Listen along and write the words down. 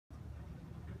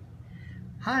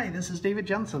Hi, this is David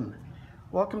Jensen.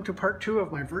 Welcome to part 2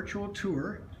 of my virtual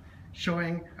tour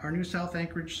showing our new South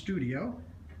Anchorage studio.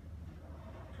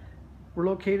 We're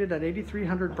located at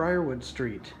 8300 Briarwood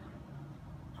Street.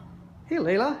 Hey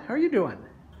Layla, how are you doing?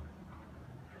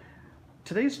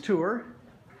 Today's tour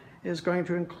is going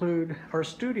to include our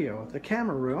studio, the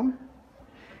camera room,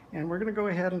 and we're going to go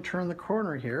ahead and turn the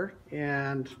corner here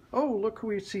and oh, look who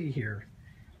we see here.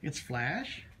 It's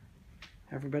Flash.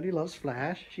 Everybody loves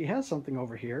Flash. She has something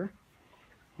over here,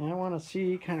 and I want to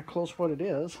see kind of close what it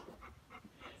is.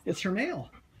 It's her mail.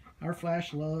 Our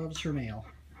Flash loves her mail.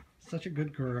 Such a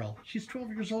good girl. She's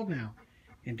 12 years old now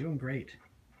and doing great.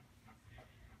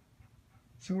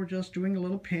 So we're just doing a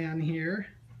little pan here,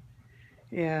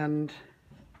 and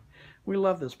we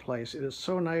love this place. It is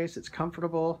so nice. It's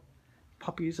comfortable.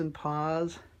 Puppies and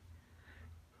paws.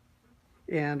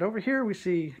 And over here we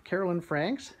see Carolyn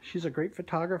Franks. She's a great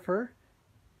photographer.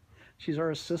 She's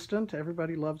our assistant.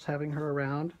 Everybody loves having her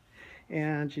around,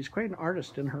 and she's quite an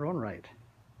artist in her own right.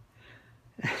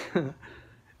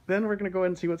 Then we're going to go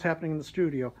ahead and see what's happening in the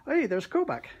studio. Hey, there's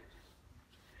Kobuk.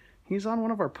 He's on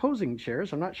one of our posing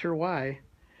chairs. I'm not sure why.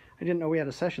 I didn't know we had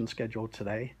a session scheduled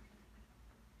today.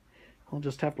 I'll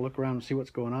just have to look around and see what's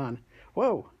going on.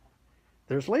 Whoa,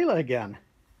 there's Layla again.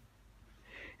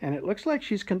 And it looks like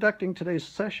she's conducting today's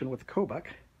session with Kobuk.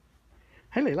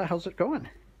 Hey Layla, how's it going?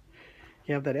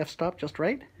 You have that f-stop just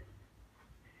right?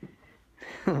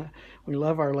 We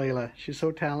love our Layla. She's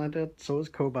so talented, so is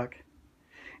Kobuk.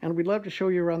 And we'd love to show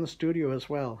you around the studio as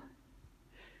well.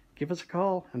 Give us a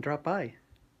call and drop by.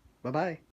 Bye-bye.